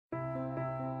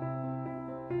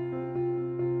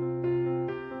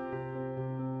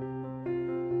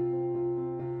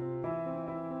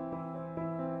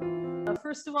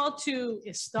first of all, to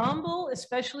Istanbul,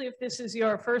 especially if this is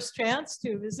your first chance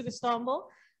to visit Istanbul.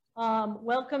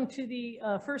 Welcome to the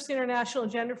First International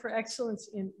Agenda for Excellence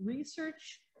in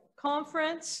Research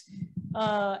Conference.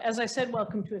 As I said,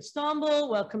 welcome to Istanbul.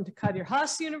 Welcome to Kadir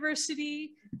Has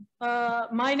University.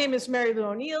 My name is Mary Lou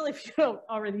O'Neill, if you don't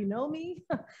already know me.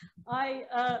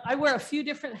 I wear a few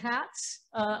different hats.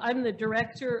 I'm the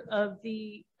director of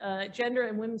the Gender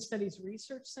and Women's Studies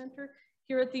Research Center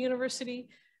here at the university.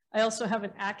 I also have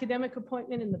an academic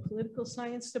appointment in the political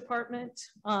science department.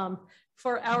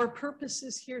 For our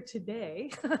purposes here today,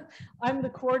 I'm the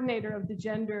coordinator of the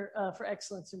Gender for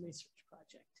Excellence in Research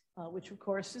project, which of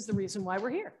course is the reason why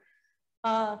we're here.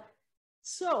 We're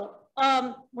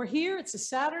here, it's a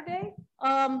Saturday.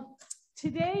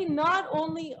 Today, not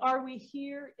only are we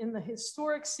here in the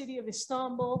historic city of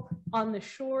Istanbul on the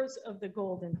shores of the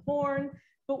Golden Horn,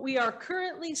 but we are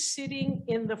currently sitting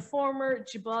in the former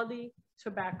Cibali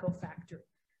tobacco factory,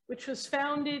 which was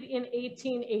founded in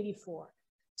 1884.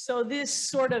 So this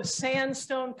sort of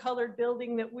sandstone colored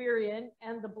building that we're in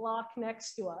and the block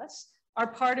next to us are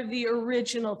part of the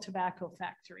original tobacco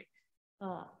factory.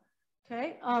 On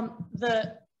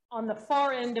the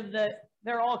far end of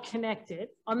they're all connected.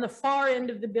 On the far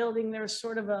end of the building, there's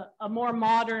sort of a more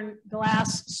modern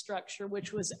glass structure,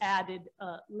 which was added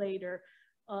later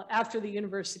after the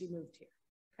university moved here,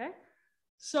 okay?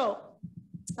 So,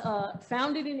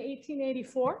 founded in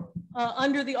 1884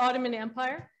 under the Ottoman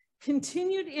Empire,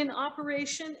 continued in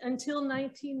operation until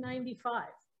 1995.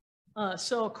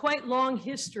 So a quite long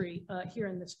history here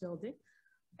in this building.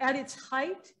 At its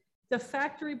height, the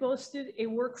factory boasted a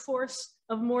workforce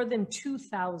of more than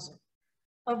 2,000,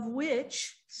 of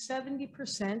which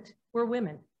 70% were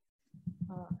women.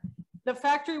 The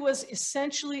factory was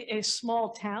essentially a small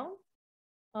town.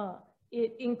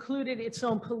 It included its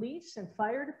own police and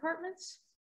fire departments,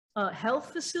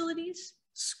 health facilities,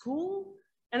 school,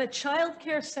 and a child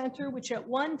care center, which at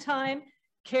one time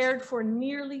cared for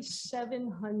nearly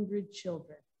 700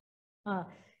 children.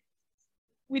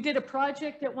 We did a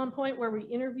project at one point where we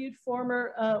interviewed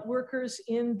former workers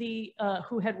in the,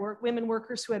 women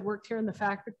workers who had worked here in the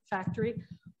factory.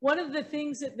 One of the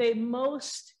things that they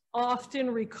most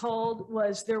often recalled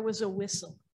was there was a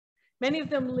whistle. Many of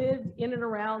them lived in and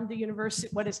around the university,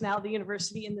 what is now the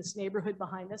university, in this neighborhood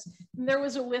behind us. And there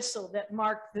was a whistle that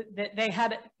marked that they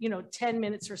had, 10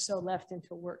 minutes or so left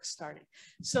until work started.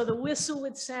 So the whistle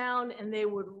would sound and they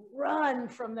would run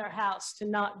from their house to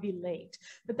not be late.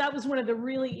 But that was one of the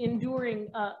really enduring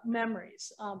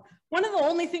memories. One of the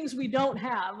only things we don't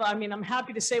have, I'm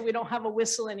happy to say we don't have a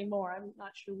whistle anymore. I'm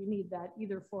not sure we need that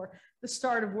either for the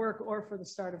start of work or for the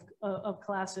start of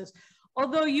classes.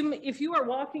 Although if you are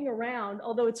walking around,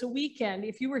 although it's a weekend,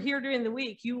 if you were here during the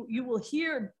week, you will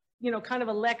hear, kind of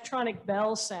electronic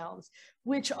bell sounds,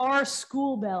 which are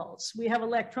school bells. We have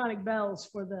electronic bells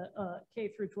for the K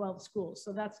through 12 schools.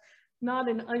 So that's not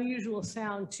an unusual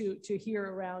sound to hear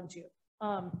around you.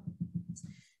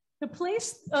 The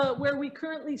place where we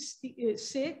currently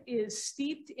sit is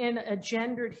steeped in a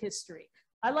gendered history.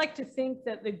 I like to think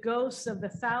that the ghosts of the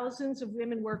thousands of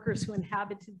women workers who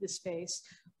inhabited the space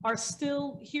are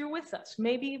still here with us,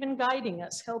 maybe even guiding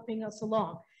us, helping us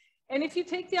along. And if you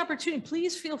take the opportunity,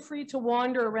 please feel free to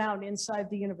wander around inside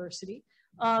the university.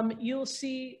 You'll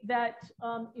see that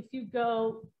if you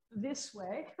go this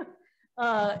way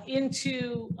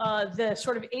into the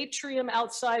sort of atrium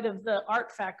outside of the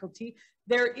art faculty,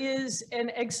 there is an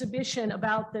exhibition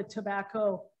about the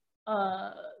tobacco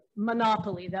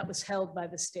monopoly that was held by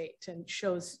the state, and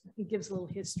it gives a little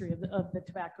history of the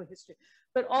tobacco history.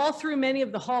 But all through many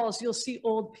of the halls, you'll see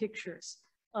old pictures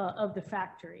of the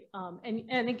factory.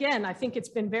 And again, I think it's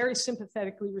been very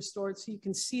sympathetically restored, so you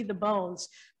can see the bones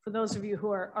for those of you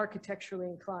who are architecturally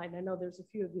inclined. I know there's a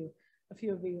few of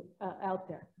you out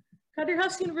there. Kadir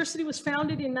Has University was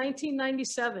founded in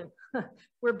 1997.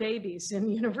 We're babies in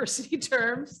university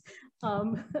terms.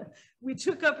 We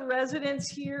took up residence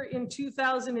here in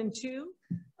 2002.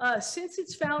 Since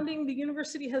its founding, the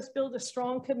university has built a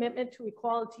strong commitment to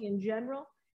equality in general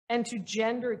and to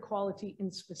gender equality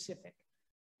in specific.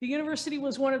 The university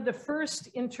was one of the first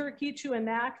in Turkey to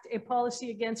enact a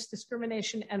policy against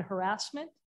discrimination and harassment,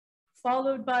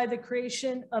 followed by the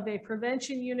creation of a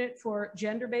prevention unit for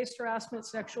gender-based harassment,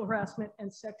 sexual harassment,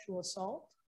 and sexual assault.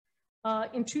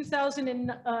 In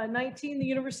 2019, the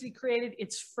university created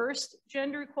its first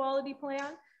gender equality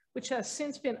plan, which has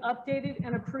since been updated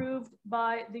and approved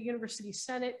by the University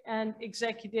Senate and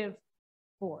Executive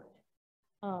Board.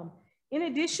 In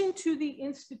addition to the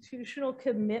institutional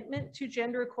commitment to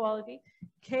gender equality,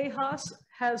 KHAS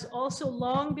has also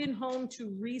long been home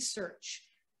to research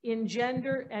in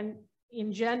gender and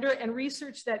in gender and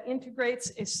research that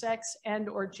integrates a sex and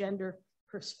or gender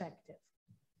perspective.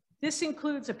 This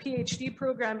includes a PhD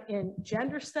program in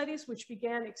gender studies, which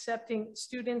began accepting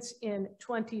students in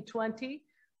 2020,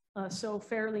 so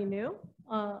fairly new.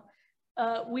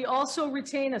 We also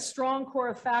retain a strong core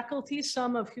of faculty,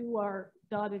 some of who are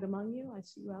dotted among you, I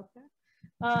see you out there,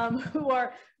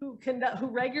 who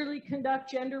regularly conduct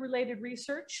gender-related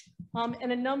research,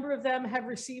 and a number of them have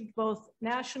received both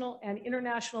national and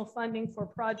international funding for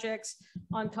projects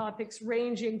on topics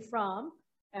ranging from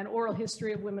an oral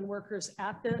history of women workers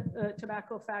at the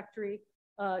tobacco factory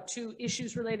to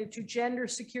issues related to gender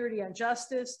security and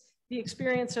justice, the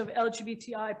experience of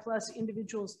LGBTI plus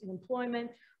individuals in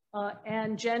employment,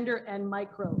 and gender and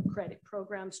microcredit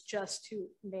programs, just to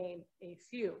name a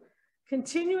few.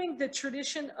 Continuing the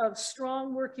tradition of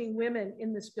strong working women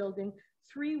in this building,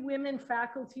 3 women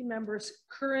faculty members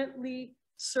currently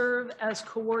serve as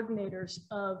coordinators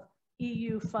of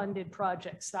EU-funded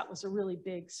projects. That was a really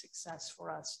big success for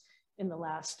us in the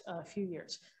last few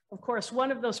years. Of course,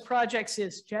 one of those projects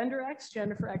is GenderX,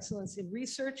 Gender for Excellence in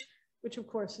Research, which of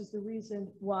course is the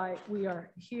reason why we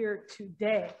are here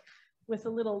today. With a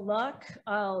little luck,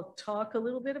 I'll talk a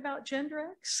little bit about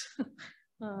GenderX.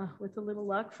 With a little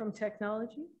luck from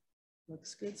technology.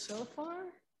 Looks good so far.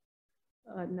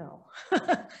 No,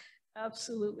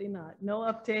 absolutely not. No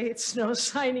updates, no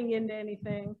signing into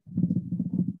anything.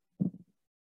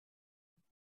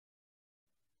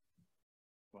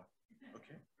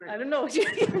 I don't know,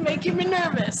 you're making me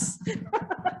nervous.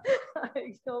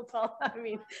 I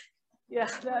mean, yeah,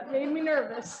 that made me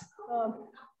nervous.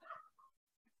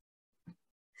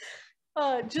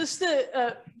 Just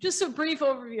a brief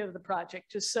overview of the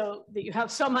project, just so that you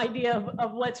have some idea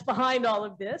of what's behind all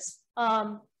of this.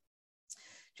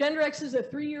 GenderX is a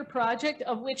 3-year project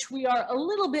of which we are a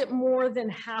little bit more than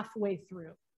halfway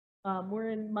through. We're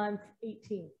in month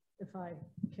 18, if I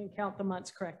can count the months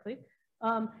correctly.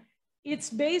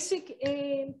 Its basic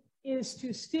aim is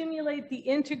to stimulate the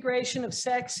integration of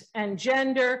sex and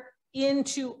gender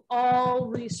into all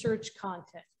research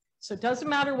content. So it doesn't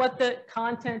matter what the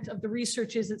content of the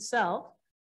research is itself.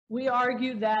 We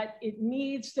argue that it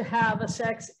needs to have a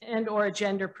sex and or a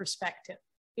gender perspective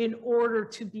in order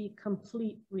to be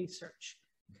complete research,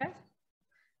 okay?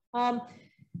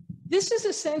 This is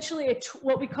essentially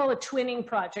what we call a twinning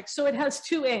project. So it has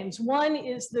 2 aims. One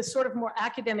is the sort of more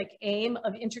academic aim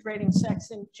of integrating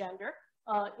sex and gender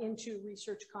into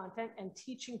research content and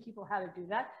teaching people how to do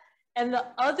that. And the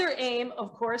other aim,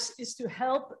 of course, is to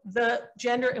help the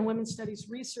Gender and Women's Studies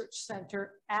Research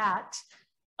Center at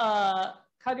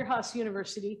Kadir Has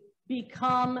University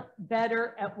become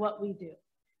better at what we do.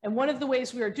 And one of the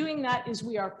ways we are doing that is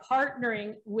we are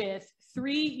partnering with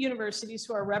 3 universities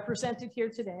who are represented here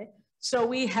today. So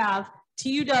we have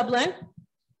TU Dublin,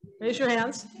 raise your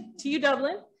hands, TU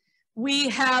Dublin. We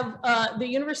have the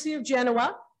University of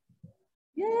Genoa,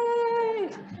 yay!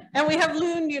 And we have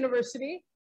Lund University,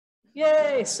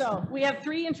 yay! So we have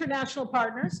 3 international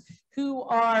partners who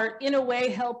are in a way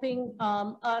helping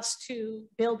us to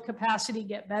build capacity,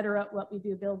 get better at what we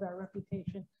do, build our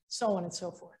reputation, so on and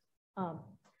so forth.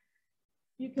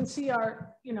 You can see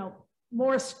our,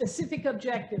 more specific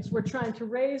objectives. We're trying to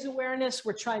raise awareness.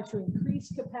 We're trying to increase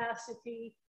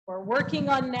capacity. We're working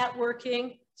on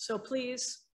networking. So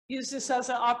please use this as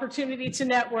an opportunity to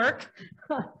network.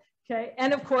 Okay.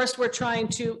 And of course, we're trying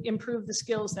to improve the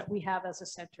skills that we have as a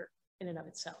center in and of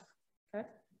itself. Okay.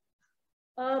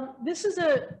 This is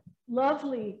a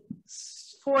lovely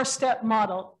 4-step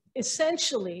model.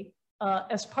 Essentially,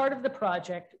 as part of the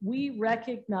project, we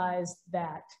recognized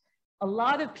that a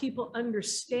lot of people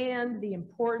understand the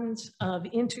importance of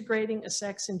integrating a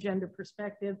sex and gender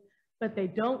perspective, but they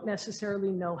don't necessarily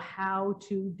know how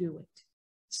to do it.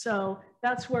 So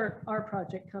that's where our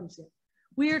project comes in.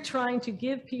 We are trying to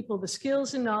give people the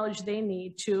skills and knowledge they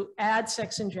need to add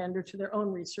sex and gender to their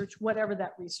own research, whatever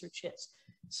that research is.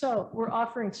 So we're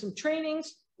offering some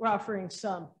trainings, we're offering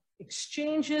some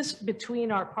exchanges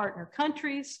between our partner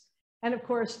countries, and of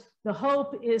course, the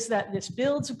hope is that this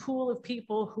builds a pool of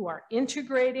people who are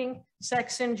integrating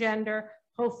sex and gender,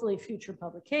 hopefully future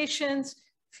publications,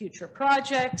 future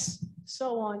projects,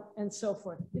 so on and so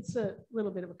forth. It's a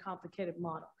little bit of a complicated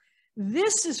model.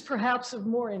 This is perhaps of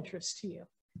more interest to you.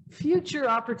 Future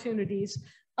opportunities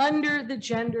under the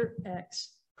GenderX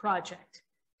project,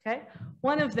 okay?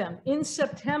 One of them, in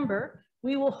September,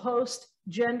 we will host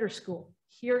Gender School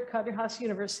here at Kadir Has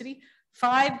University,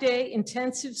 5-day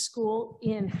intensive school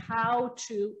in how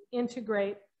to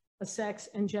integrate a sex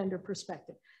and gender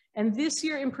perspective. And this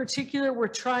year in particular, we're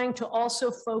trying to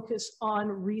also focus on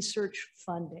research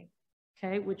funding,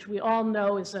 okay, which we all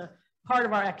know is a part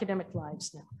of our academic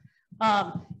lives now.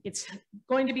 It's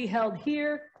going to be held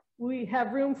here. We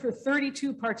have room for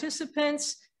 32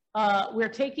 participants. We're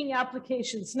taking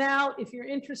applications now. If you're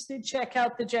interested, check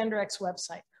out the GenderX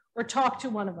website or talk to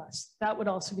one of us. That would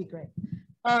also be great.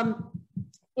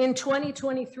 In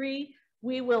 2023,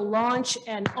 we will launch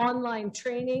an online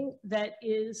training that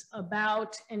is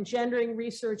about engendering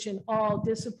research in all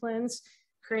disciplines,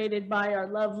 created by our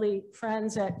lovely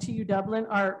friends at TU Dublin,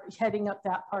 are heading up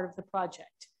that part of the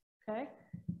project, okay?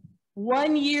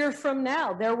 1 year from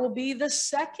now, there will be the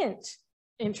second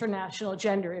International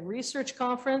Gender in Research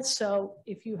Conference. So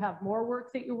if you have more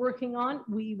work that you're working on,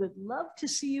 we would love to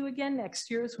see you again next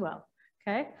year as well,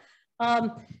 okay?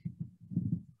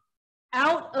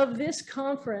 Out of this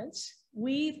conference,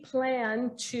 we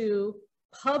plan to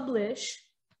publish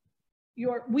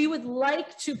we would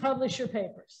like to publish your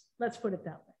papers. Let's put it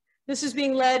that way. This is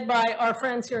being led by our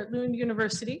friends here at Lund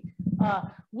University.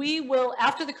 We will,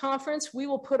 after the conference, we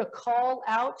will put a call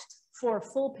out for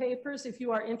full papers. If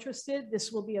you are interested,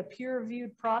 this will be a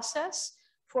peer-reviewed process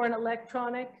for an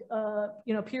electronic,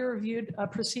 peer-reviewed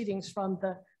proceedings from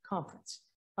the conference.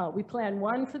 We plan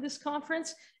one for this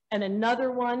conference and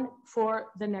another one for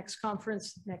the next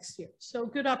conference next year. So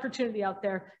good opportunity out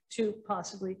there to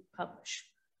possibly publish.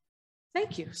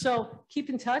 Thank you. So keep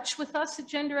in touch with us at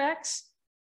GenderX.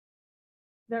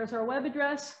 There's our web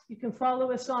address. You can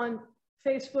follow us on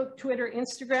Facebook, Twitter,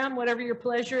 Instagram, whatever your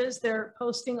pleasure is. They're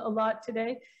posting a lot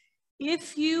today.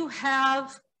 If you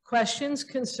have questions,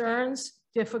 concerns,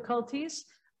 difficulties,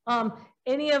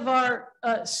 any of our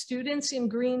students in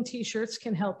green t-shirts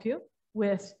can help you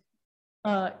with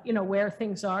where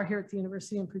things are here at the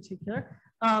university in particular.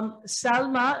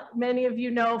 Salma, many of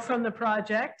you know from the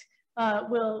project,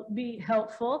 will be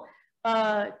helpful.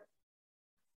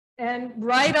 And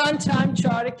right on time,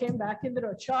 Charda came back in the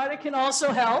door. Charda can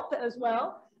also help as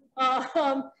well.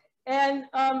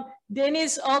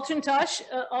 Deniz Altuntaş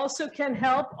also can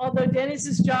help, although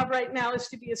Deniz's job right now is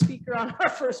to be a speaker on our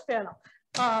first panel.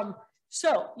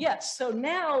 So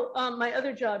now my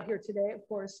other job here today, of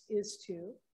course, is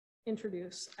to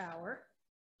introduce our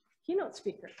keynote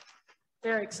speaker.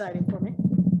 Very exciting for me.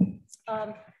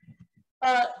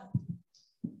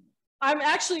 I'm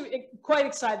actually quite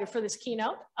excited for this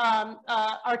keynote.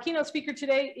 Our keynote speaker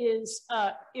today is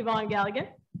Yvonne Galligan,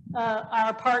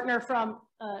 our partner from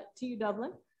TU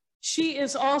Dublin. She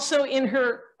is also in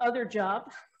her other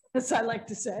job, as I like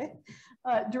to say,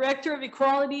 Director of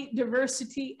Equality,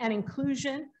 Diversity, and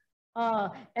Inclusion.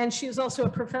 And she is also a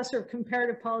professor of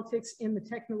comparative politics in the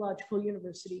Technological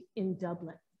University in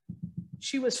Dublin.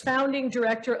 She was founding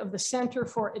director of the Centre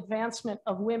for Advancement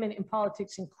of Women in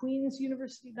Politics in Queen's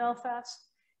University, Belfast,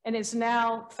 and is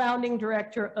now founding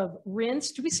director of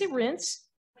RINCE. Do we say RINCE?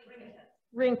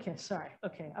 RINCE, sorry.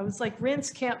 Okay, I was like,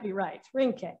 RINCE can't be right.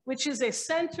 RINCE, which is a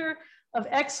Center of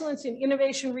Excellence in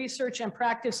Innovation, Research, and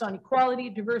Practice on Equality,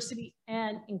 Diversity,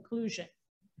 and Inclusion.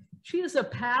 She is a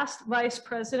past vice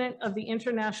president of the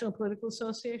International Political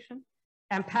Association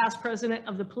and past president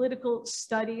of the Political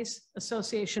Studies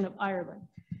Association of Ireland.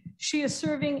 She is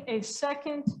serving a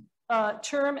second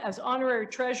term as honorary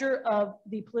treasurer of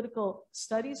the Political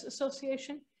Studies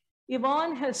Association.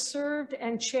 Yvonne has served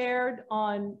and chaired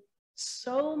on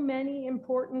so many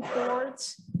important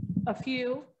boards, a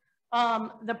few.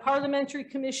 The Parliamentary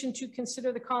Commission to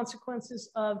Consider the Consequences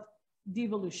of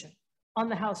Devolution on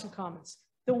the House of Commons,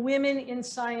 the Women in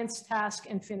Science Task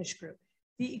and Finish Group,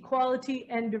 the Equality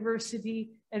and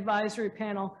Diversity Advisory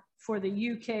Panel for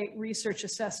the UK Research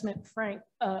Assessment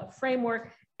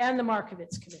Framework, and the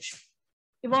Markowitz Commission.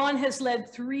 Yvonne has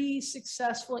led 3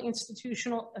 successful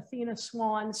institutional Athena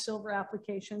Swan Silver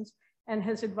applications and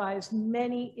has advised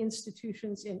many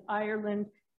institutions in Ireland,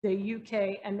 the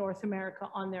UK, and North America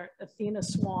on their Athena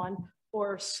Swan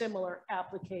or similar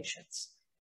applications.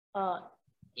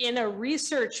 In a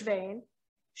research vein,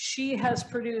 she has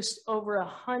produced over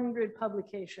 100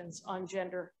 publications on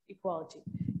gender equality,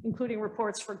 including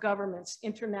reports for governments,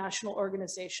 international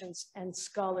organizations, and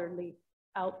scholarly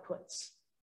outputs.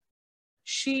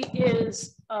 She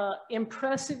is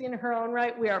impressive in her own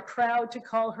right. We are proud to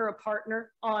call her a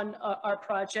partner on our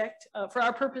project. For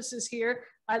our purposes here,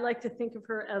 I like to think of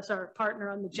her as our partner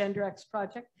on the GenderX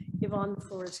project. Yvonne, the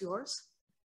floor is yours.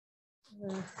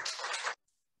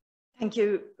 Thank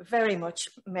you very much,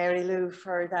 Mary Lou,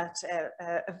 for that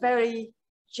a very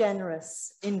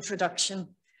generous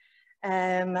introduction.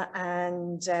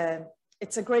 It's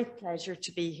a great pleasure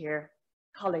to be here,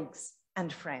 colleagues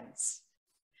and friends.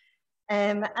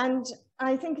 And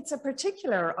I think it's a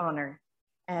particular honor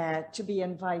to be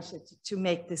invited to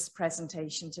make this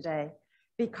presentation today,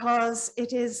 because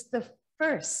it is the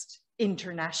first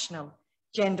International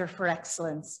Gender for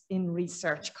Excellence in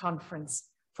Research Conference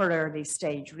for early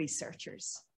stage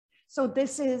researchers. So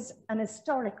this is an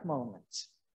historic moment.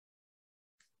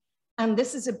 And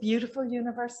this is a beautiful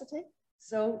university.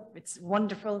 So it's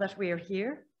wonderful that we are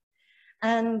here.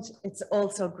 And it's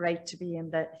also great to be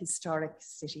in the historic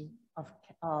city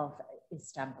of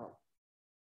Istanbul.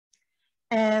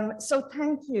 So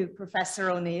thank you, Professor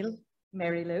O'Neill,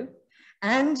 Mary Lou,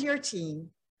 and your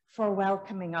team for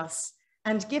welcoming us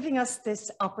and giving us this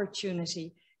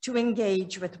opportunity to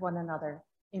engage with one another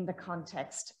in the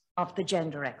context of the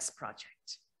GenderX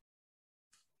project.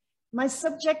 My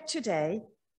subject today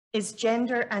is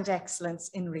gender and excellence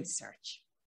in research.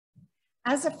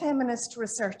 As a feminist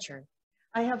researcher,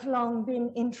 I have long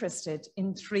been interested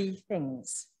in three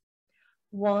things.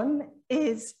 One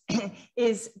is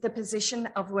the position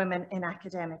of women in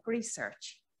academic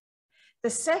research. The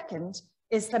second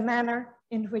is the manner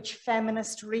in which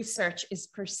feminist research is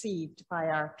perceived by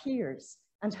our peers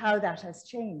and how that has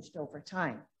changed over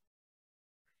time.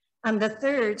 And the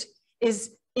third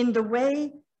is in the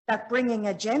way that bringing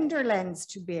a gender lens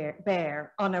to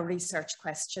bear on a research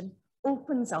question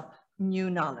opens up new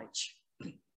knowledge.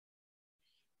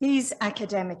 These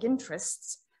academic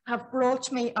interests have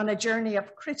brought me on a journey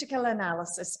of critical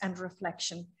analysis and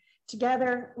reflection,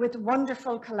 together with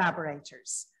wonderful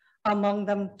collaborators, among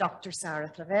them Dr. Sara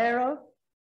Clavero,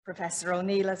 Professor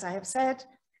O'Neill, as I have said,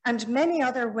 and many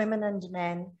other women and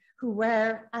men who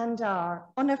were and are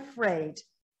unafraid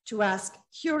to ask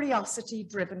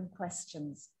curiosity-driven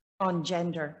questions on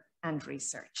gender and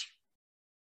research.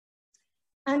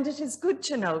 And it is good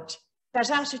to note that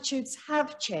attitudes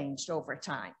have changed over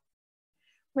time.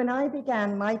 When I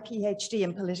began my PhD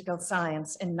in political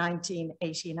science in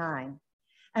 1989,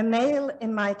 a male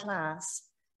in my class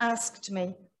asked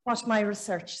me what my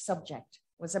research subject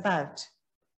was about.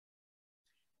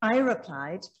 I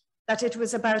replied that it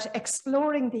was about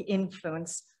exploring the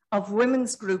influence of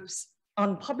women's groups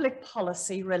on public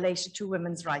policy related to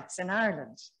women's rights in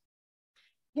Ireland.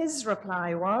 His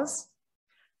reply was,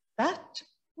 "That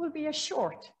will be a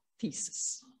short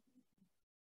thesis."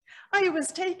 I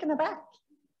was taken aback,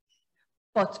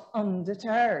 but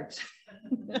undeterred.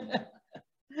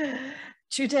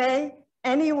 Today,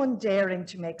 anyone daring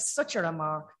to make such a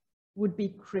remark would be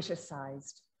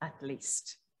criticized at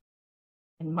least.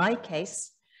 In my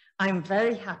case, I'm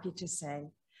very happy to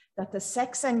say that the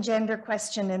sex and gender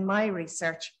question in my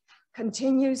research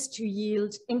continues to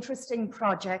yield interesting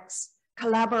projects,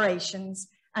 collaborations,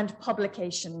 and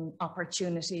publication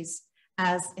opportunities,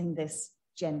 as in this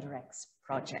GenderX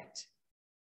project.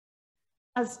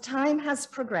 As time has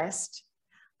progressed,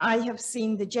 I have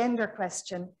seen the gender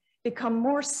question become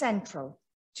more central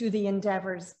to the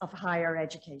endeavors of higher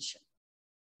education.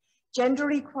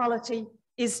 Gender equality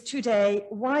is today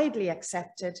widely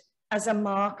accepted as a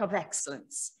mark of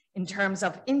excellence in terms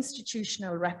of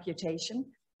institutional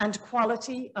reputation and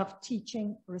quality of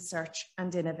teaching, research,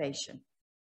 and innovation.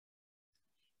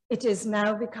 It is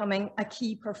now becoming a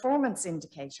key performance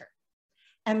indicator,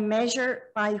 a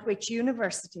measure by which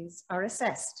universities are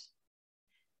assessed.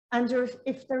 And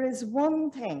if there is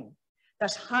one thing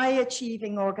that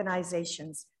high-achieving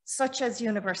organizations such as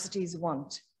universities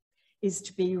want, is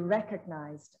to be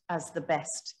recognized as the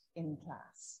best in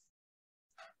class.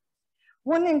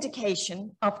 One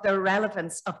indication of the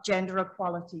relevance of gender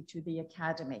equality to the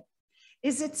academy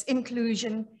is its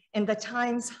inclusion in the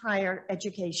Times Higher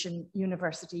Education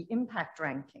University Impact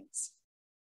Rankings.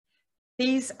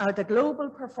 These are the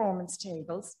global performance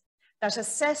tables that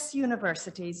assess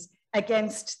universities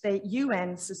against the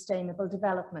UN Sustainable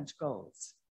Development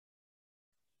Goals.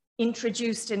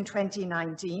 Introduced in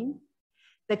 2019,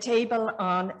 the table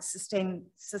on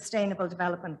Sustainable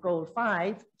Development Goal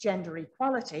 5, Gender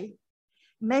Equality,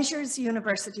 measures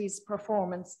universities'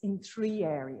 performance in three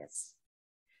areas.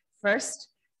 First,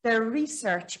 their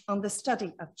research on the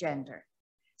study of gender.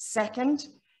 Second,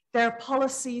 their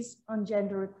policies on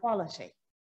gender equality.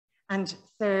 And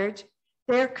third,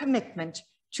 their commitment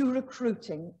to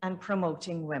recruiting and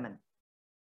promoting women.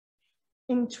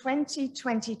 In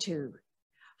 2022,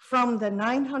 from the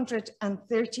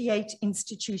 938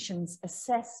 institutions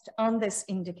assessed on this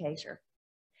indicator,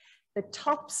 the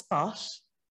top spot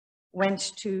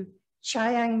went to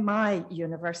Chiang Mai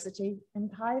University in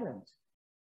Thailand.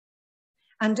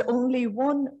 And only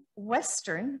one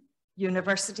Western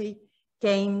university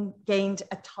gained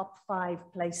a top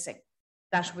 5 placing.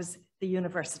 That was the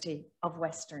University of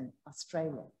Western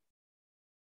Australia.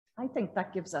 I think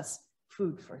that gives us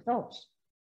food for thought.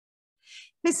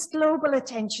 This global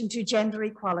attention to gender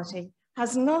equality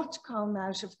has not come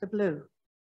out of the blue.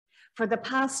 For the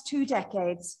past 2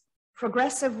 decades,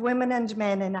 progressive women and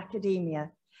men in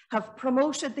academia have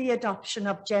promoted the adoption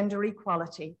of gender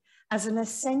equality as an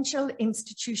essential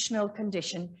institutional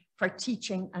condition for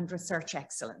teaching and research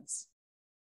excellence.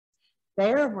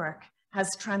 Their work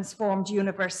has transformed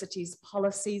universities'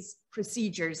 policies,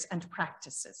 procedures, and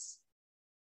practices.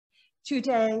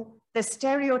 Today, the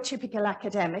stereotypical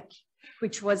academic,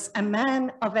 which was a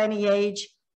man of any age,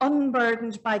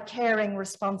 unburdened by caring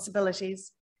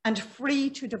responsibilities, and free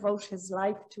to devote his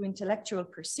life to intellectual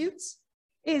pursuits,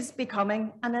 is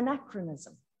becoming an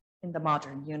anachronism in the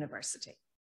modern university.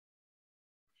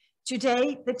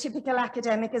 Today, the typical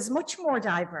academic is much more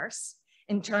diverse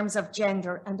in terms of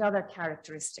gender and other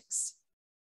characteristics.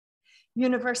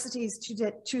 Universities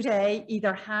today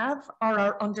either have or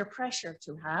are under pressure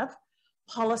to have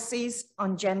policies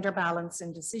on gender balance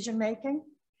in decision-making.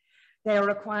 They are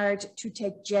required to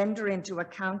take gender into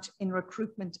account in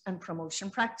recruitment and promotion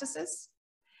practices.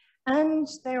 And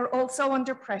they are also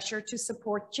under pressure to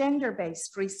support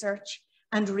gender-based research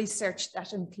and research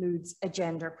that includes a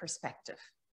gender perspective.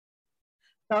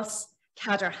 Thus,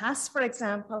 Cadair Has, for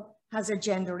example, has a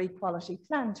gender equality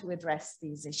plan to address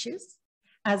these issues,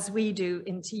 as we do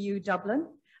in TU Dublin,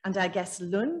 and I guess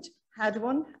Lund had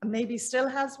one, and maybe still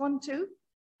has one too,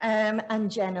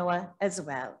 and Genoa as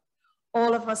well.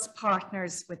 All of us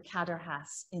partners with Cadair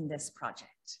Has in this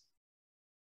project.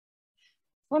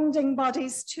 Funding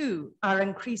bodies too are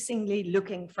increasingly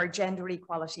looking for gender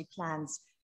equality plans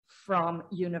from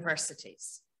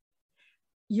universities.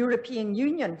 European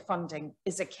Union funding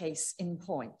is a case in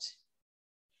point.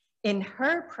 In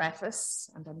her preface,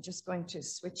 and I'm just going to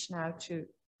switch now to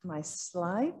my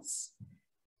slides.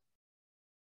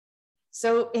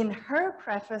 So in her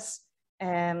preface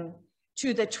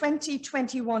to the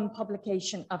 2021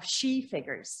 publication of She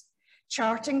Figures,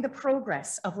 charting the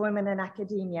progress of women in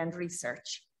academia and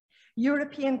research,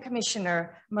 European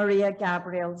Commissioner Maria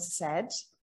Gabriel said,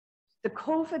 the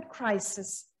COVID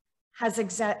crisis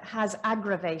has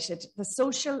aggravated the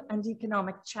social and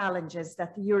economic challenges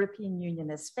that the European Union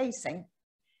is facing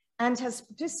and has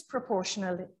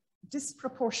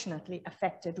disproportionately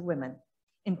affected women,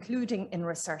 including in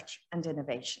research and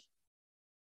innovation.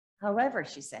 However,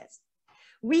 she says,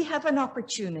 we have an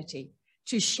opportunity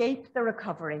to shape the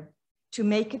recovery, to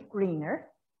make it greener,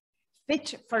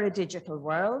 fit for a digital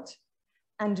world,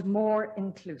 and more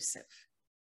inclusive.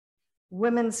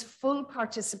 Women's full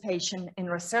participation in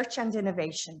research and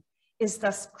innovation is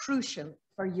thus crucial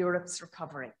for Europe's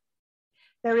recovery.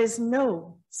 There is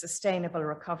no sustainable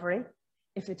recovery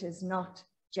if it is not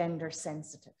gender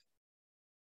sensitive.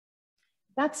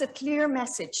 That's a clear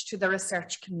message to the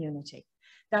research community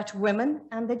that women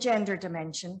and the gender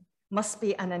dimension must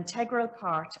be an integral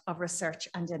part of research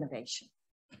and innovation.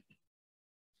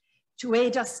 To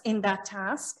aid us in that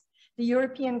task, the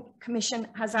European Commission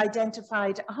has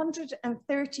identified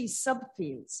 130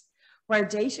 subfields where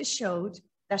data showed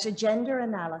that a gender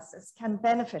analysis can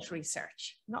benefit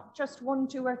research, not just 1,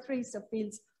 2, or 3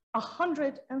 subfields,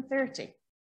 130.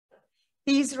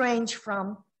 These range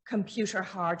from computer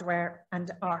hardware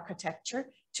and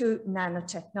architecture to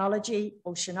nanotechnology,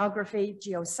 oceanography,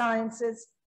 geosciences,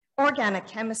 organic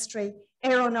chemistry,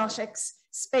 aeronautics,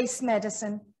 space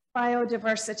medicine,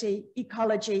 biodiversity,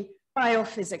 ecology,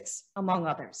 biophysics, among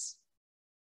others.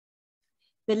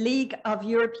 The League of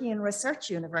European Research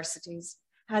Universities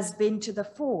has been to the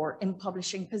fore in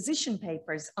publishing position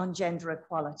papers on gender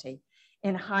equality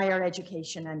in higher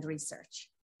education and research.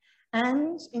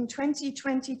 And in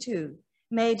 2022,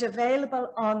 made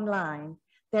available online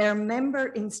their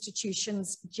member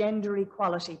institutions' gender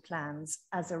equality plans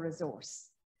as a resource.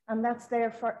 And that's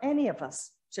there for any of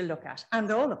us to look at,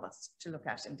 and all of us to look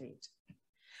at indeed.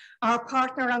 Our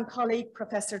partner and colleague,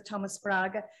 Professor Thomas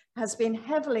Braga, has been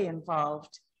heavily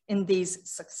involved in these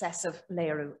successive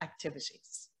LERU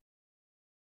activities.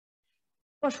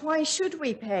 But why should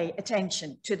we pay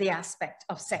attention to the aspect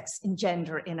of sex and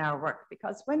gender in our work?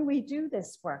 Because when we do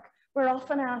this work, we're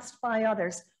often asked by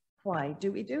others, why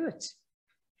do we do it?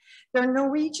 The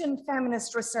Norwegian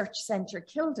Feminist Research Centre,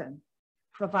 Kilden,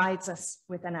 provides us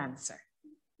with an answer.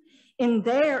 In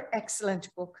their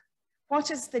excellent book, What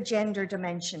is the Gender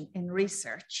Dimension in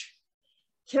Research?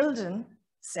 Kilden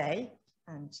say,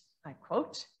 and I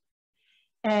quote,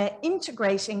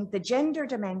 integrating the gender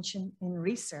dimension in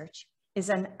research is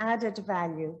an added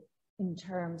value in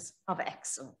terms of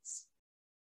excellence.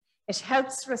 It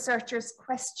helps researchers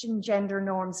question gender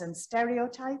norms and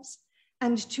stereotypes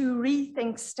and to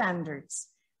rethink standards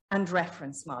and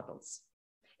reference models.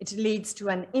 It leads to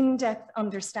an in-depth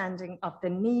understanding of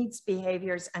the needs,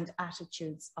 behaviors, and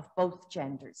attitudes of both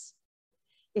genders.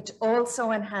 It also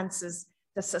enhances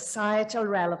the societal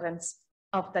relevance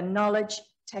of the knowledge,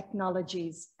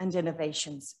 technologies, and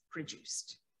innovations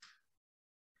produced.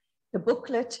 The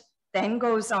booklet then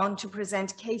goes on to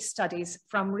present case studies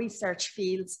from research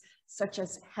fields such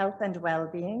as health and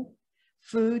well-being,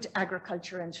 food,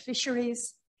 agriculture and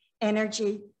fisheries,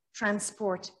 energy,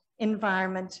 transport,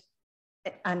 environment,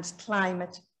 and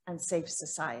climate and safe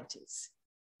societies.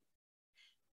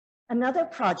 Another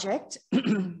project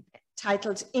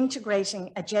titled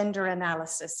Integrating a Gender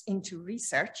Analysis into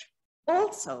Research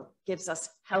also gives us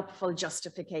helpful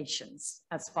justifications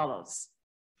as follows.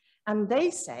 And they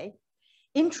say,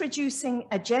 introducing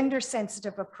a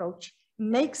gender-sensitive approach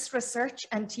makes research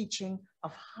and teaching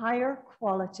of higher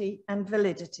quality and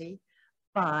validity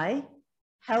by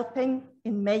helping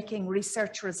in making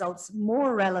research results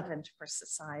more relevant for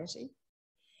society,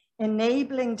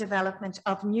 enabling development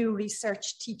of new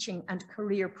research, teaching, and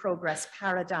career progress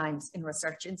paradigms in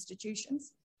research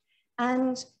institutions,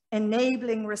 and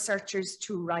enabling researchers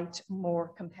to write more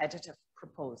competitive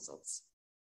proposals.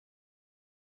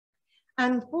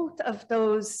 And both of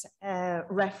those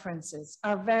references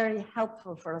are very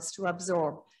helpful for us to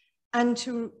absorb and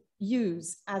to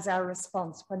use as our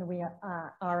response when we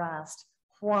are asked,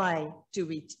 why do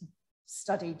we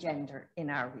study gender in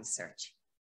our research?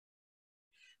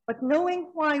 But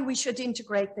knowing why we should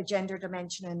integrate the gender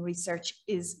dimension in research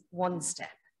is one step.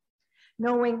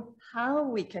 Knowing how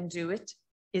we can do it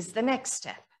is the next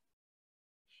step.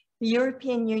 The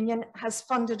European Union has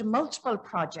funded multiple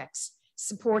projects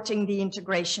supporting the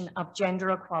integration of gender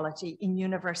equality in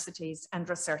universities and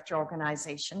research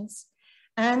organizations,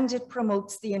 and it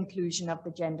promotes the inclusion of the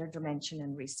gender dimension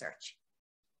in research.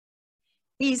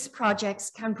 These projects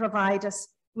can provide us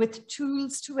with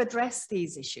tools to address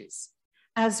these issues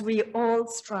as we all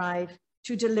strive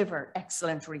to deliver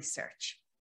excellent research.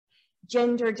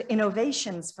 Gendered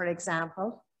Innovations, for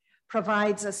example,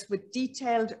 provides us with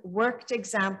detailed worked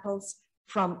examples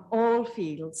from all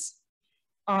fields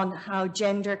on how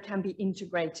gender can be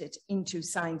integrated into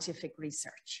scientific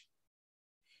research.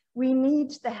 We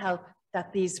need the help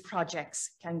that these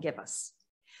projects can give us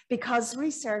because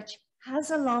research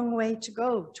has a long way to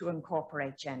go to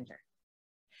incorporate gender.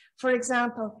 For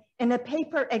example, in a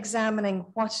paper examining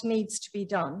what needs to be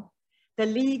done, the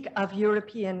League of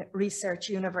European Research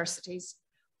Universities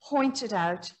pointed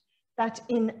out that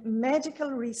in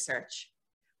medical research,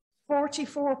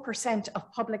 44%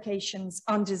 of publications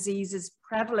on diseases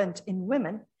prevalent in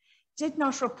women did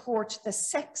not report the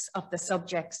sex of the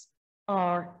subjects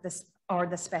or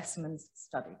the specimens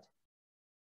studied.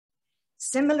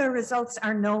 Similar results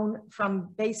are known from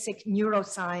basic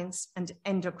neuroscience and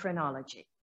endocrinology.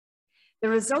 The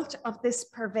result of this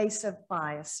pervasive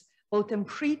bias, both in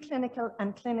preclinical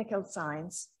and clinical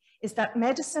science, is that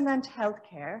medicine and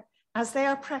healthcare, as they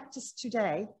are practiced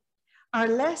today, are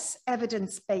less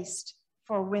evidence-based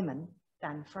for women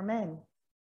than for men.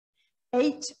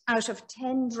 8 out of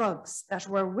 10 drugs that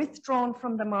were withdrawn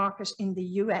from the market in the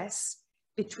US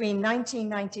between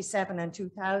 1997 and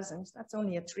 2000, that's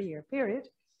only a 3-year period,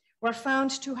 were found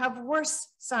to have worse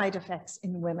side effects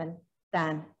in women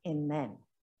than in men.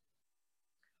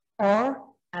 Or,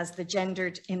 as the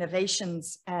Gendered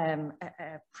Innovations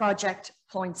project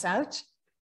points out,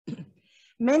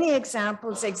 many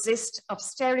examples exist of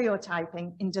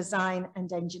stereotyping in design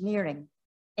and engineering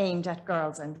aimed at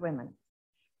girls and women.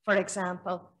 For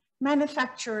example,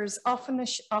 manufacturers often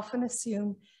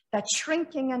assume that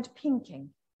shrinking and pinking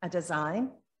a design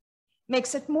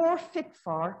makes it more fit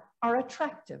for or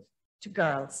attractive to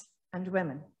girls and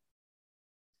women.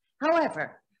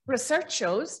 However, research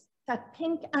shows that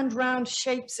pink and round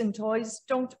shapes in toys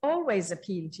don't always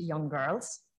appeal to young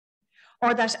girls,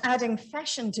 or that adding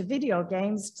fashion to video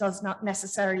games does not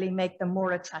necessarily make them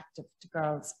more attractive to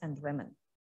girls and women.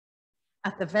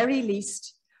 At the very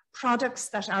least, products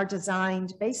that are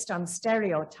designed based on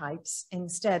stereotypes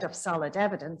instead of solid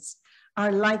evidence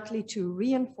are likely to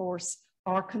reinforce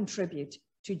or contribute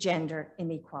to gender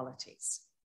inequalities.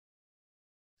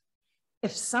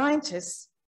 If scientists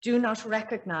do not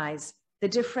recognize the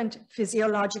different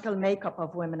physiological makeup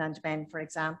of women and men, for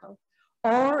example,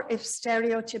 or if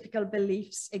stereotypical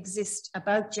beliefs exist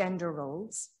about gender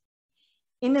roles,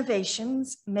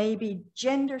 innovations may be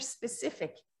gender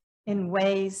specific in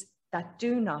ways that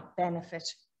do not benefit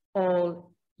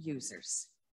all users.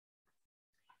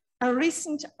 A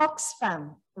recent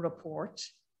Oxfam report,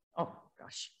 oh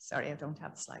gosh, sorry, I don't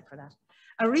have a slide for that.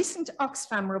 A recent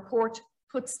Oxfam report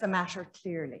puts the matter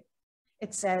clearly.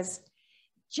 It says,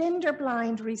 gender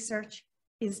blind research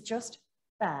is just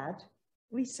bad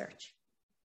research.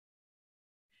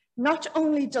 Not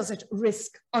only does it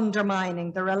risk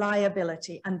undermining the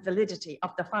reliability and validity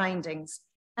of the findings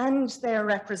and their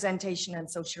representation in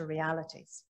social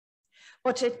realities.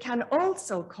 But it can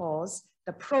also cause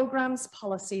the programs,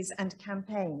 policies, and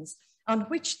campaigns on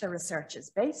which the research is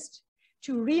based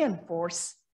to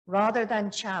reinforce rather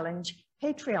than challenge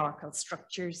patriarchal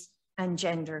structures and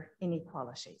gender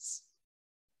inequalities.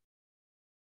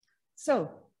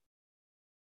 So,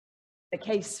 the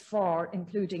case for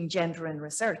including gender in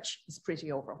research is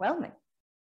pretty overwhelming.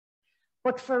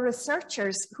 But for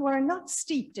researchers who are not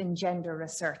steeped in gender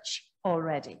research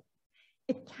already,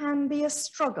 it can be a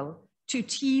struggle to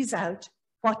tease out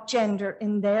what gender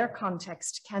in their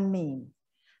context can mean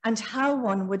and how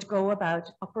one would go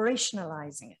about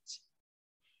operationalizing it.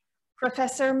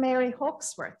 Professor Mary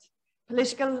Hawkesworth,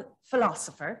 political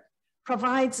philosopher,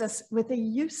 provides us with a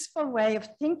useful way of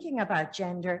thinking about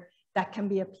gender that can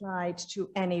be applied to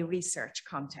any research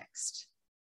context.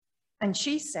 And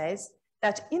she says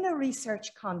that in a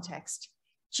research context,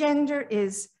 gender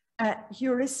is a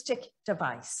heuristic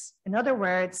device. In other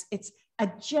words, it's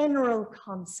a general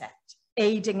concept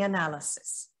aiding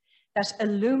analysis that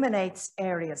illuminates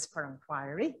areas for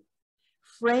inquiry,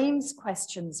 frames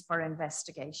questions for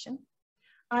investigation,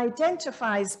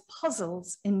 identifies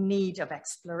puzzles in need of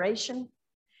exploration,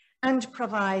 and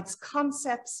provides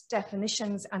concepts,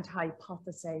 definitions, and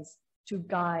hypotheses to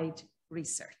guide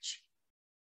research.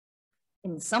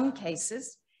 In some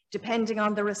cases, depending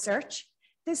on the research,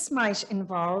 this might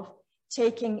involve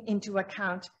taking into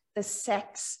account the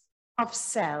sex of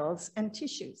cells and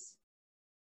tissues.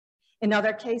 In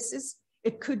other cases,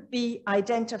 it could be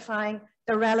identifying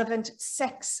the relevant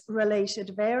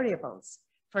sex-related variables.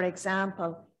 For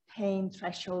example, pain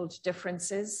threshold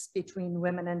differences between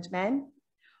women and men,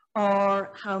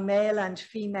 or how male and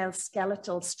female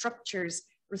skeletal structures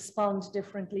respond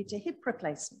differently to hip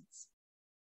replacements.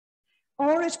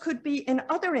 Or it could be, in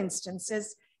other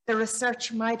instances, the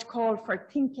research might call for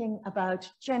thinking about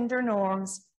gender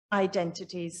norms,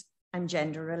 identities, and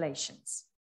gender relations.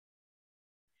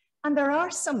 And there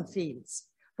are some fields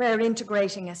where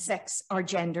integrating a sex or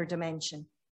gender dimension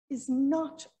is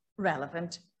not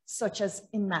relevant, such as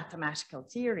in mathematical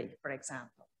theory, for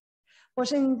example.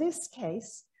 But in this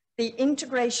case, the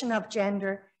integration of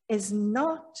gender is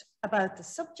not about the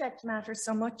subject matter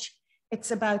so much,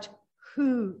 it's about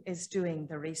who is doing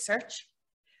the research,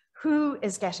 who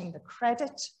is getting the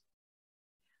credit,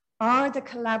 are the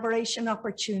collaboration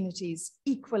opportunities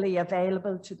equally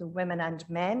available to the women and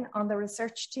men on the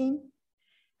research team,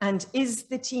 and is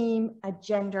the team a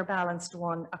gender balanced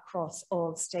one across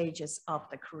all stages of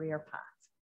the career path?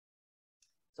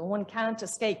 So one can't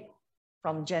escape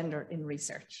from gender in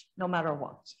research, no matter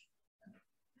what.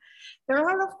 There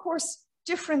are, of course,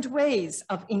 different ways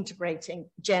of integrating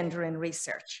gender in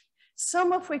research,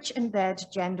 some of which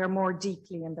embed gender more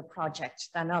deeply in the project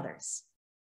than others.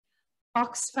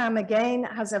 Oxfam again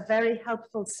has a very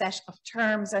helpful set of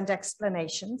terms and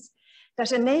explanations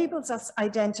that enables us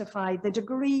identify the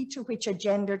degree to which a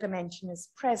gender dimension is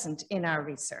present in our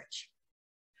research.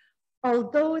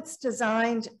 Although it's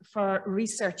designed for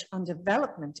research on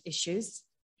development issues,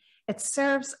 it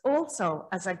serves also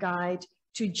as a guide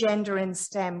to gender in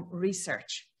STEM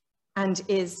research and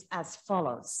is as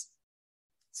follows.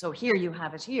 So here you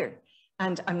have it here.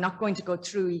 And I'm not going to go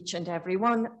through each and every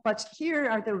one, but here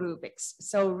are the rubrics.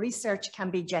 So research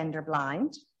can be gender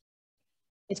blind,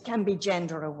 it can be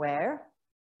gender aware,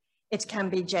 it can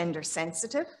be gender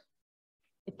sensitive,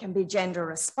 it can be gender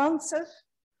responsive,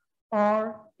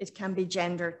 or it can be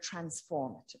gender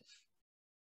transformative.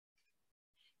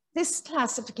 This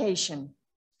classification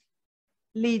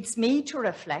leads me to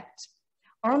reflect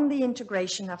on the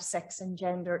integration of sex and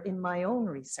gender in my own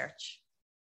research.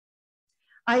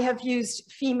 I have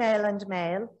used female and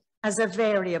male as a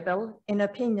variable in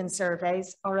opinion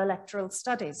surveys or electoral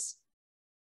studies.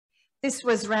 This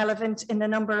was relevant in a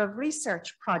number of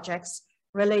research projects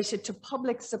related to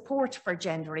public support for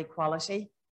gender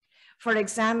equality, for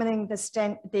examining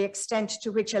the extent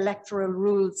to which electoral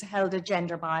rules held a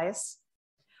gender bias,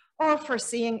 or for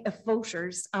seeing if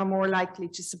voters are more likely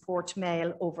to support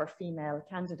male over female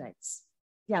candidates.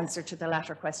 The answer to the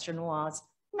latter question was,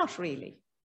 not really.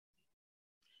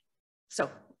 So,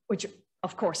 which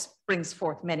of course brings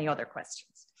forth many other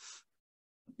questions.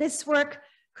 This work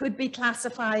could be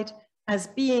classified as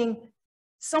being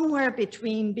somewhere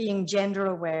between being gender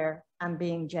aware and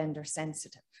being gender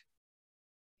sensitive.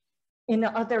 In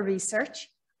other research,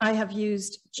 I have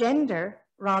used gender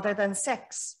rather than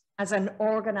sex as an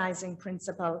organizing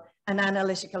principle, an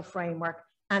analytical framework,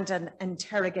 and an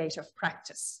interrogative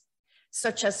practice,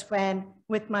 such as when,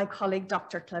 with my colleague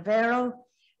Dr. Clavero,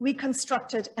 we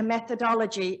constructed a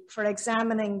methodology for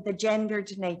examining the gendered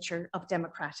nature of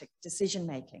democratic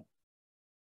decision-making.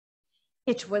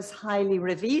 It was highly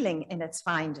revealing in its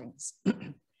findings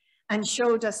and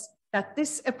showed us that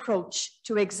this approach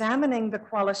to examining the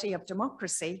quality of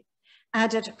democracy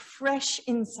added fresh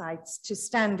insights to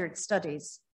standard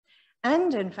studies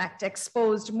and in fact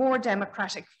exposed more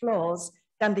democratic flaws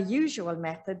than the usual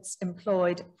methods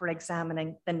employed for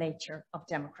examining the nature of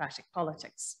democratic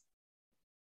politics.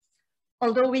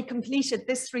 Although we completed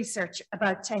this research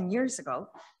about 10 years ago,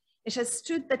 it has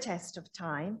stood the test of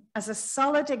time as a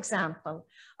solid example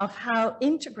of how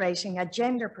integrating a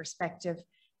gender perspective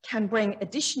can bring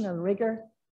additional rigor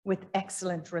with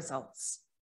excellent results.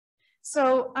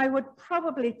 So I would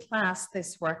probably class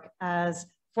this work as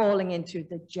falling into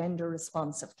the gender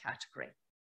responsive category.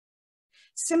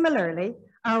 Similarly,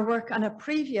 our work on a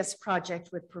previous project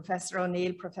with Professor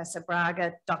O'Neill, Professor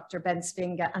Braga, Dr.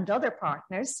 Bensfinga, and other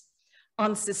partners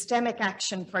on systemic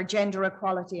action for gender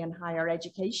equality in higher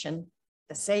education,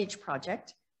 the SAGE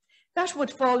project, that would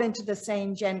fall into the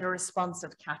same gender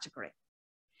responsive category.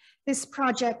 This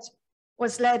project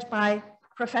was led by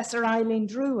Professor Eileen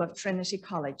Drew of Trinity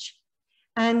College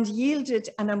and yielded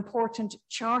an important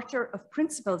charter of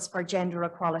principles for gender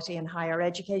equality in higher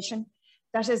education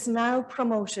that is now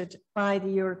promoted by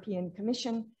the European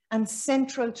Commission and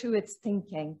central to its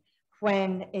thinking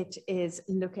when it is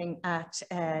looking at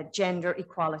gender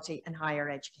equality in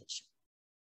higher education.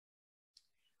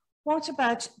 What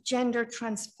about gender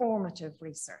transformative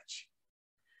research?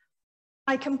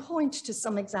 I can point to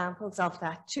some examples of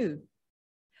that too.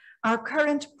 Our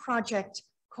current project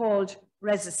called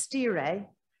Resistire,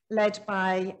 led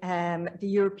by the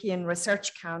European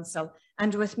Research Council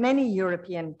and with many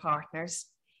European partners,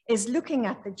 is looking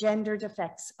at the gendered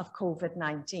effects of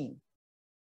COVID-19.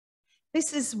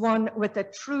 This is one with a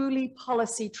truly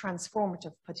policy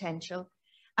transformative potential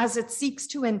as it seeks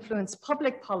to influence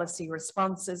public policy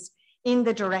responses in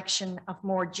the direction of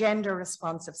more gender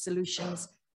responsive solutions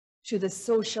to the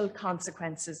social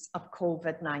consequences of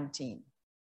COVID-19.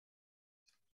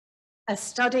 A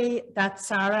study that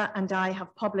Sarah and I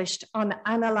have published on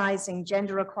analysing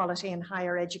gender equality in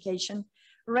higher education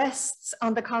rests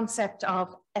on the concept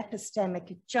of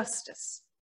epistemic justice,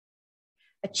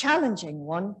 a challenging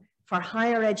one for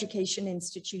higher education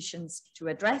institutions to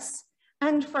address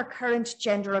and for current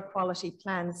gender equality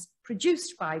plans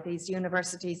produced by these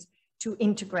universities to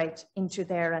integrate into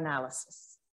their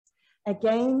analysis.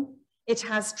 Again, it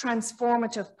has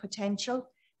transformative potential,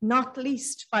 not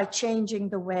least by changing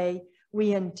the way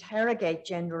we interrogate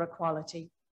gender equality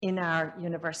in our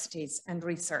universities and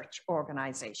research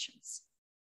organizations.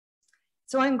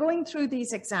 So I'm going through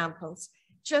these examples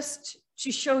just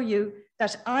to show you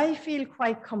that I feel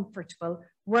quite comfortable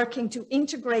working to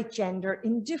integrate gender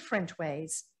in different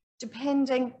ways,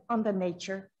 depending on the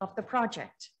nature of the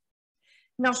project.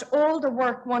 Not all the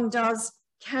work one does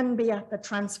can be at the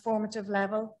transformative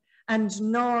level, and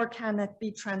nor can it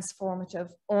be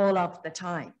transformative all of the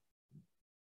time.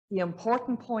 The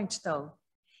important point, though,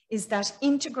 is that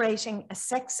integrating a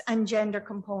sex and gender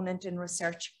component in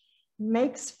research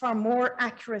makes for more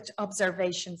accurate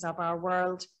observations of our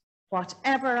world,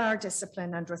 whatever our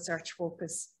discipline and research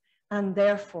focus, and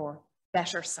therefore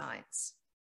better science.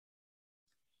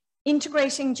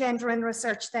 Integrating gender in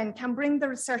research then can bring the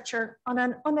researcher on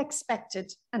an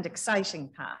unexpected and exciting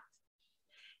path.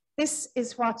 This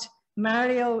is what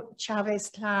Mario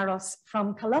Chavez Claros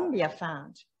from Colombia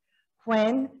found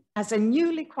when, as a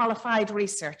newly qualified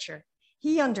researcher,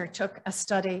 he undertook a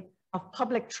study of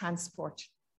public transport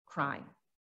crime.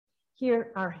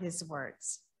 Here are his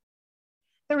words.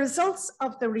 The results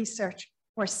of the research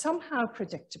were somehow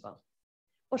predictable,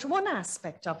 but one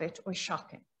aspect of it was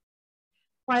shocking.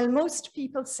 While most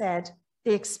people said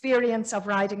the experience of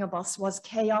riding a bus was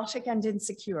chaotic and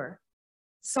insecure,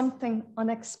 something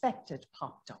unexpected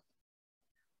popped up.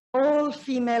 All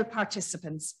female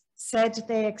participants said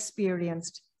they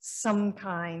experienced some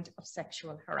kind of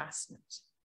sexual harassment.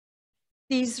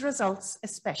 These results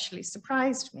especially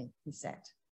surprised me, he said.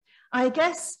 I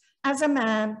guess as a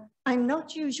man, I'm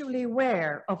not usually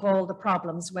aware of all the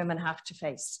problems women have to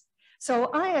face.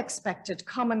 So I expected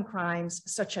common crimes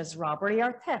such as robbery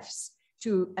or thefts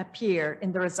to appear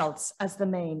in the results as the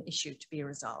main issue to be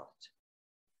resolved.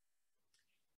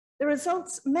 The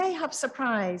results may have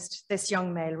surprised this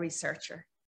young male researcher,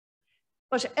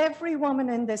 but every woman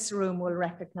in this room will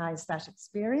recognize that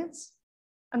experience,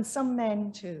 and some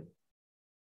men too.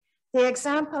 The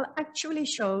example actually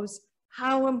shows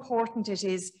how important it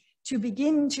is to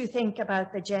begin to think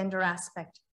about the gender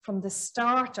aspect from the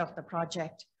start of the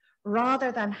project,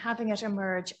 rather than having it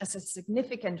emerge as a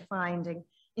significant finding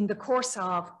in the course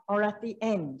of or at the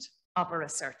end of a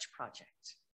research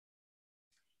project.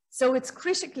 So it's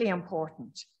critically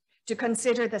important to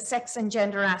consider the sex and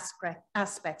gender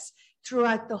aspects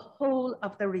throughout the whole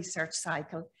of the research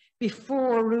cycle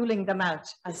before ruling them out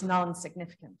as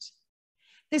non-significant.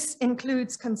 This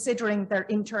includes considering their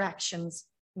interactions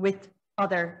with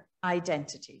other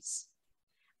identities.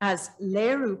 As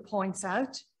Leroux points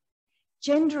out,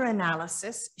 gender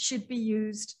analysis should be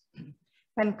used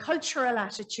when cultural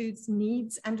attitudes,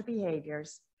 needs, and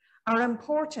behaviors are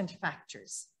important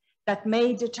factors that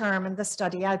may determine the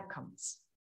study outcomes.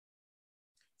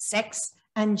 Sex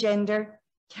and gender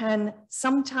can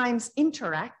sometimes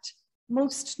interact,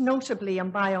 most notably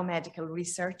in biomedical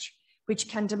research, which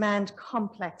can demand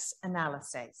complex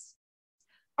analyses.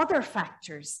 Other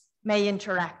factors may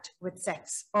interact with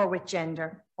sex or with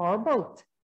gender or both,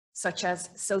 such as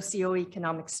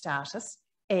socioeconomic status,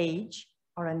 age,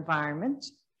 or environment,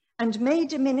 and may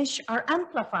diminish or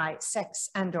amplify sex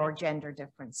and/or gender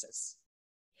differences.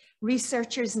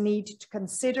 Researchers need to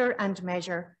consider and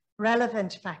measure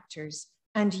relevant factors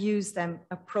and use them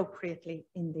appropriately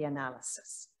in the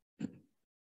analysis.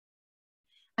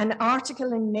 An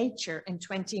article in Nature in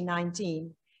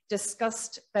 2019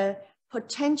 discussed the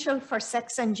potential for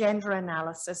sex and gender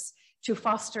analysis to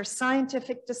foster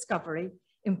scientific discovery,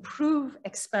 improve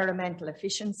experimental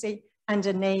efficiency, and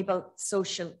enable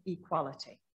social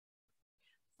equality.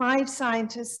 5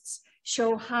 scientists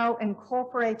show how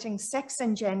incorporating sex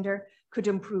and gender could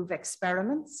improve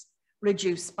experiments,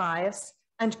 reduce bias,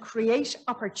 and create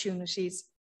opportunities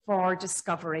for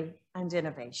discovery and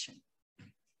innovation.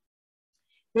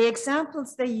 The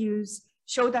examples they use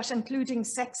show that including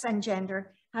sex and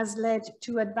gender has led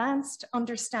to advanced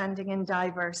understanding in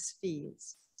diverse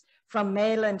fields, from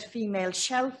male and female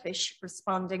shellfish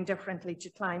responding differently to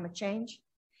climate change,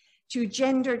 to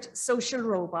gendered social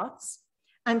robots,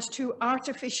 and to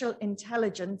artificial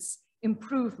intelligence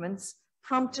improvements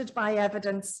prompted by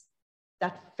evidence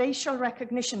that facial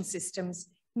recognition systems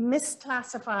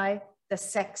misclassify the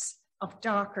sex of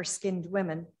darker-skinned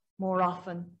women more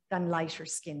often than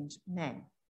lighter-skinned men.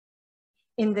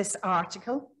 In this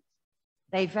article,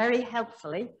 they very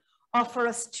helpfully offer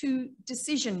us 2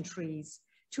 decision trees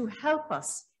to help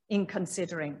us in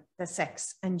considering the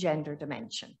sex and gender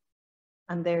dimension.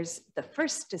 And there's the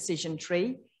first decision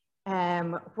tree,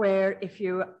 where if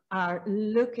you are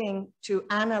looking to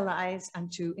analyze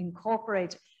and to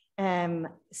incorporate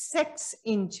sex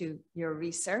into your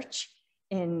research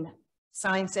in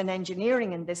science and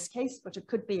engineering in this case, but it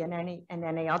could be in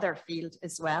any other field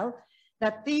as well,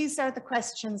 that these are the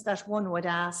questions that one would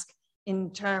ask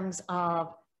in terms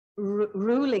of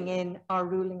ruling in or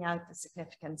ruling out the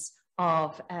significance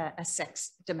of a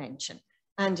sex dimension.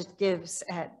 And it gives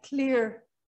clear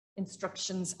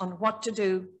instructions on what to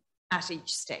do at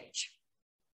each stage.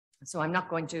 So I'm not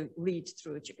going to read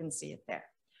through it, you can see it there.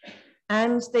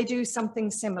 And they do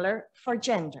something similar for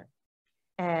gender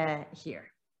here.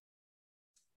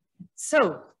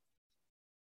 So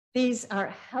these are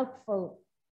helpful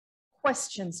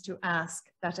questions to ask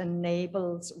that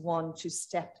enables one to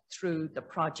step through the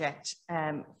project,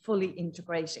 fully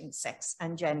integrating sex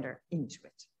and gender into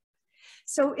it.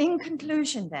 So in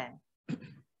conclusion then,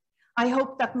 I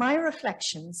hope that my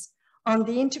reflections on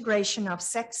the integration of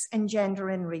sex and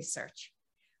gender in research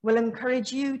will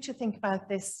encourage you to think about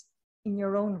this in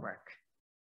your own work.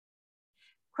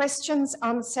 Questions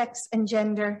on sex and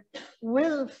gender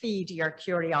will feed your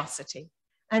curiosity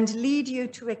and lead you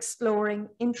to exploring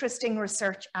interesting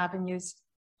research avenues,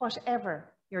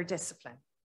 whatever your discipline.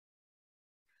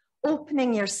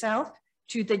 Opening yourself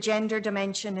to the gender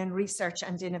dimension in research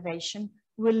and innovation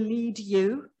will lead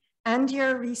you and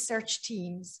your research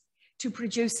teams to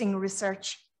producing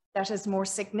research that is more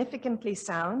significantly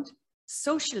sound,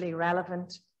 socially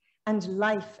relevant, and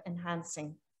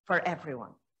life-enhancing for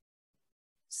everyone.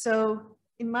 So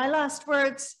in my last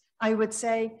words, I would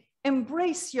say,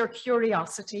 embrace your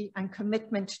curiosity and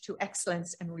commitment to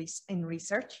excellence in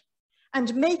research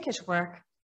and make it work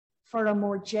for a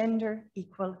more gender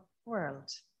equal world.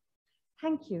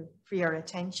 Thank you for your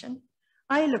attention.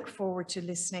 I look forward to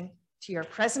listening to your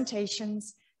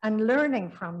presentations and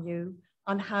learning from you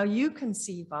on how you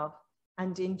conceive of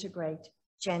and integrate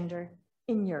gender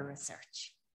in your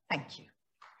research. Thank you.